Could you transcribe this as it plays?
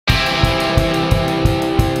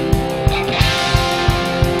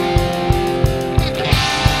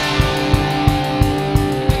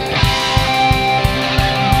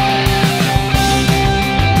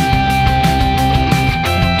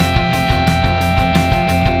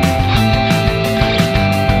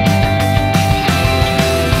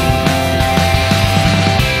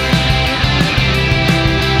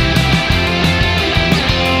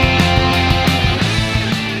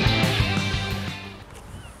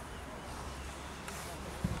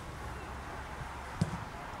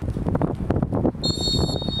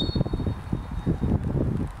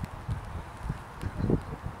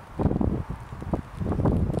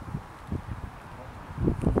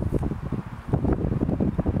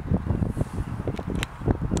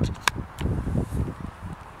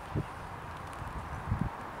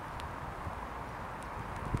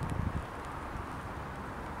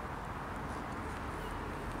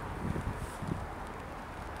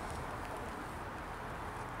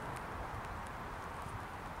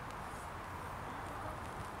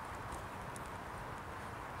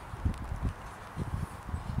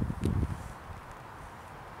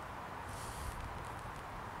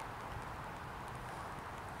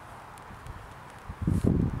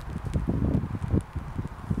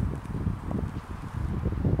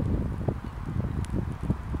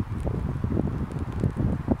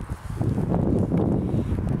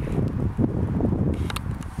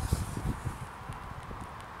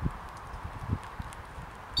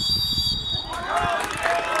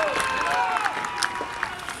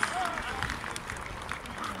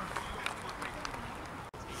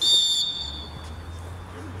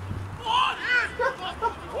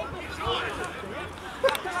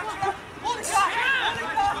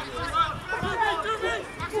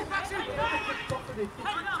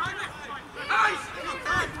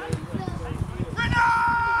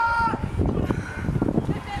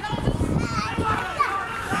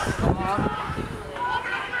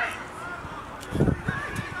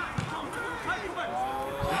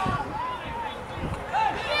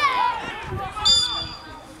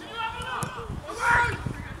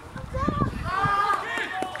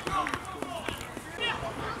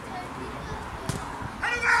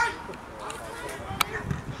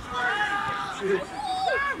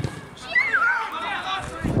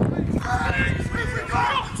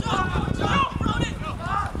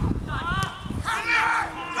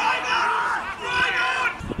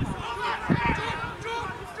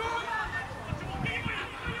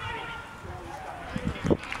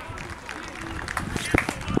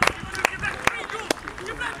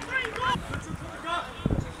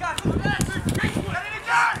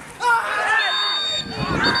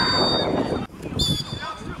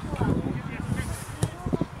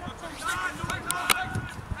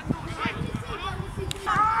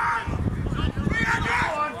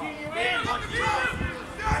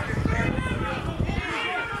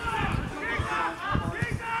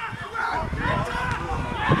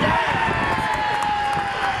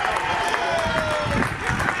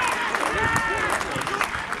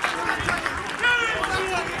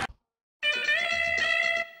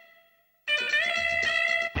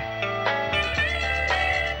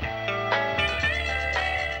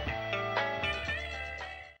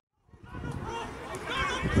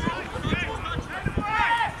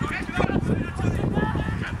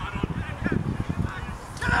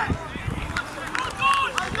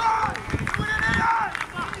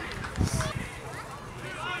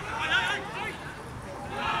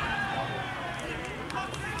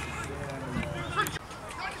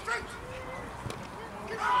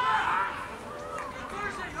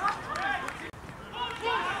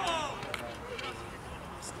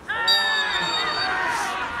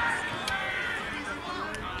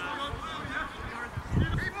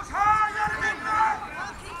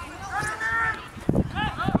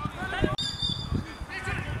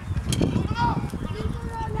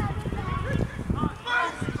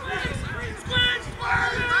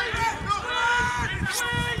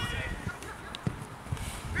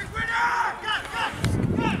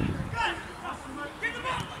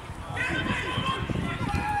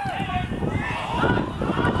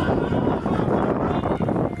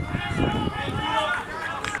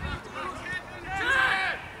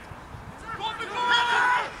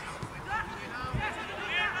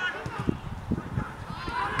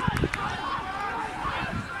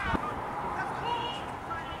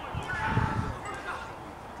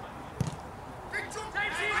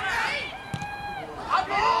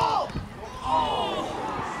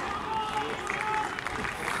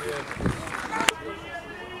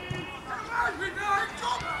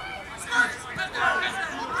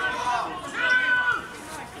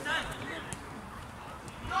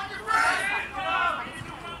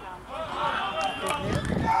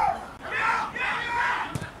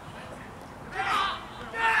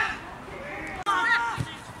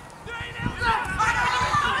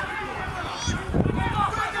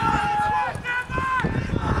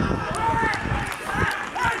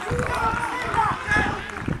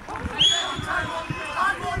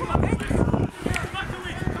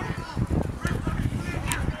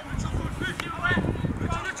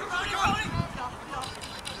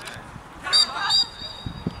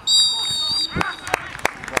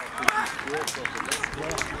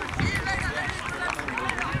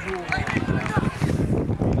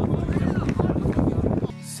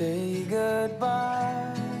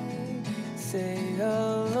stay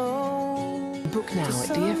alone. Book now at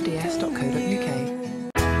dfds.co.uk.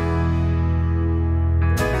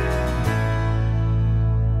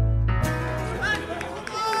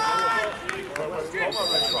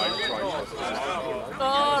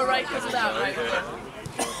 Oh, right, because of that, right.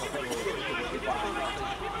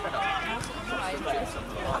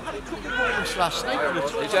 Last night,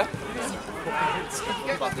 did you?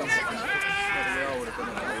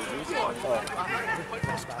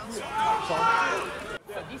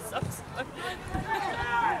 He sucks.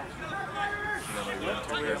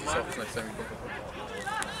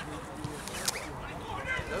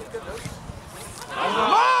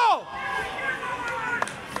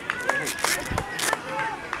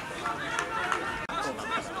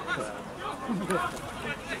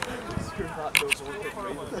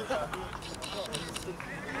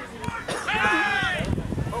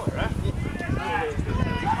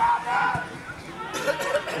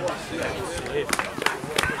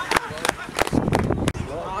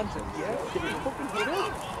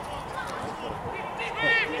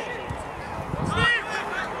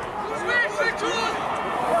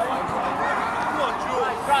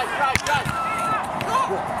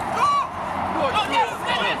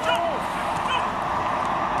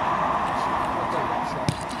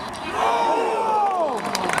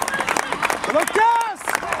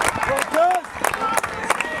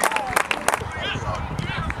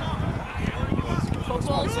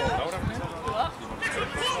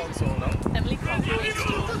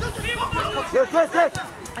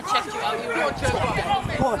 I checked you out, you were on check!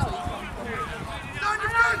 Oh!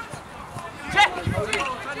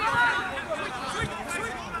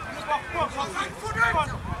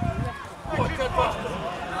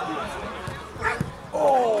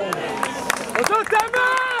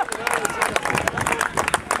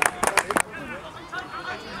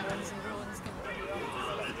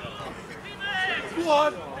 Go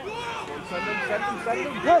on! Send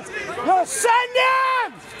him! Yes! Send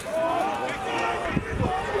him!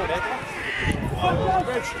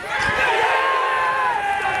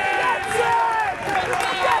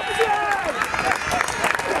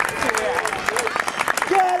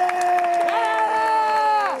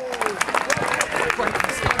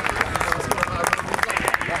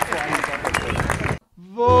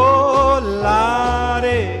 Volare,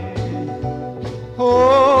 oh,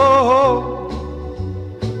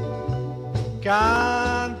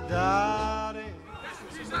 cantare.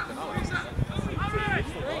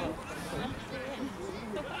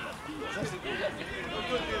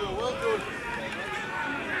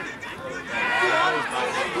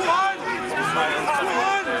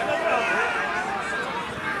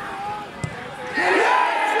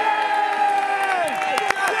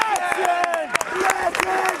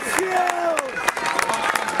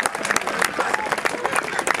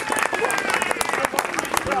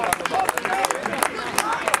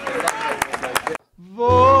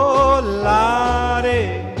 Volare,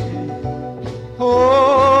 oh,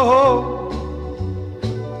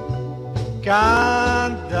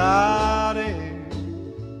 cantare.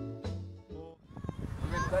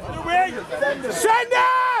 Send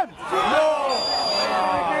him! No!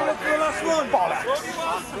 The last one. Bollocks.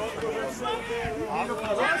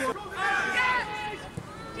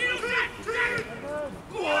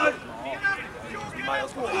 Go on!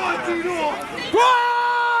 Go on, Dino! Go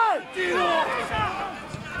on! Dino!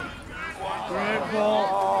 Great ball.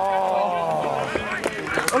 Oh.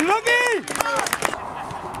 Unlucky!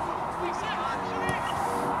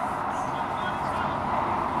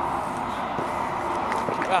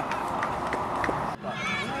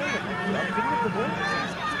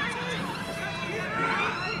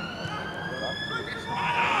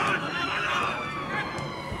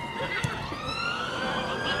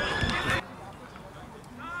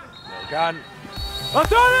 Well done! I've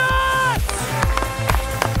done it!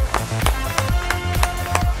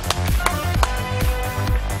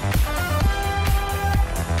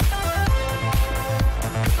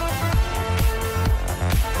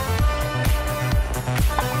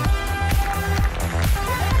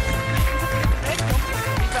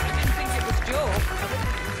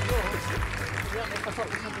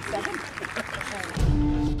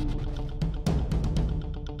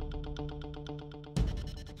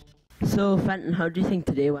 So, Fenton, how do you think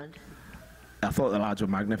today went? I thought the lads were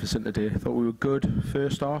magnificent today. I thought we were good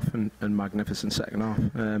first half and magnificent second half.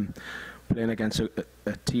 Playing against a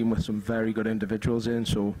team with some very good individuals in,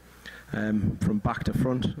 so from back to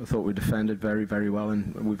front, I thought we defended very, very well,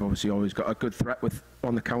 and we've obviously always got a good threat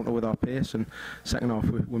on the counter with our pace, and second half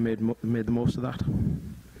we made the most of that.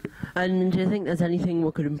 And do you think there's anything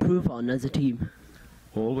we could improve on as a team?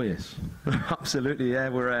 Always. Absolutely, yeah.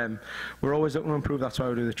 We're always looking to improve. That's why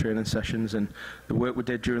we do the training sessions, and the work we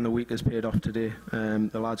did during the week has paid off today.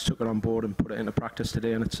 The lads took it on board and put it into practice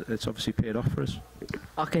today, and it's obviously paid off for us.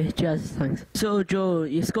 Okay, cheers, thanks. So, Joe,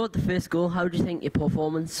 you scored the first goal. How do you think your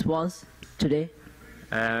performance was today?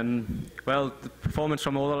 Well, the performance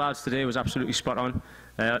from all the lads today was absolutely spot on.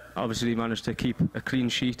 Obviously managed to keep a clean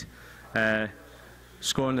sheet.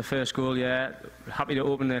 Scoring the first goal, yeah, happy to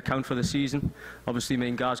open the account for the season. Obviously me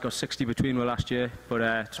and Gaz got 60 between us last year, but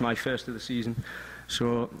it's my first of the season,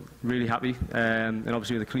 so really happy. And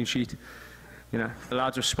obviously with a clean sheet, you know, the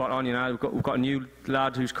lads are spot on. You know, we've got a new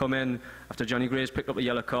lad who's come in after Johnny Gray's picked up a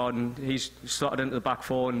yellow card, and he's slotted into the back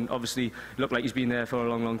four, and obviously looked like he's been there for a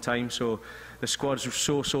long time. So the squad's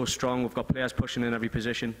so strong. We've got players pushing in every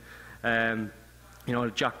position. You know,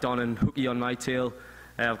 Jack Don and Hookie on my tail.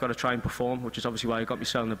 I've got to try and perform, which is obviously why I got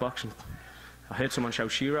myself in the box. And I heard someone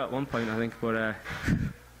shout Shearer at one point, I think, but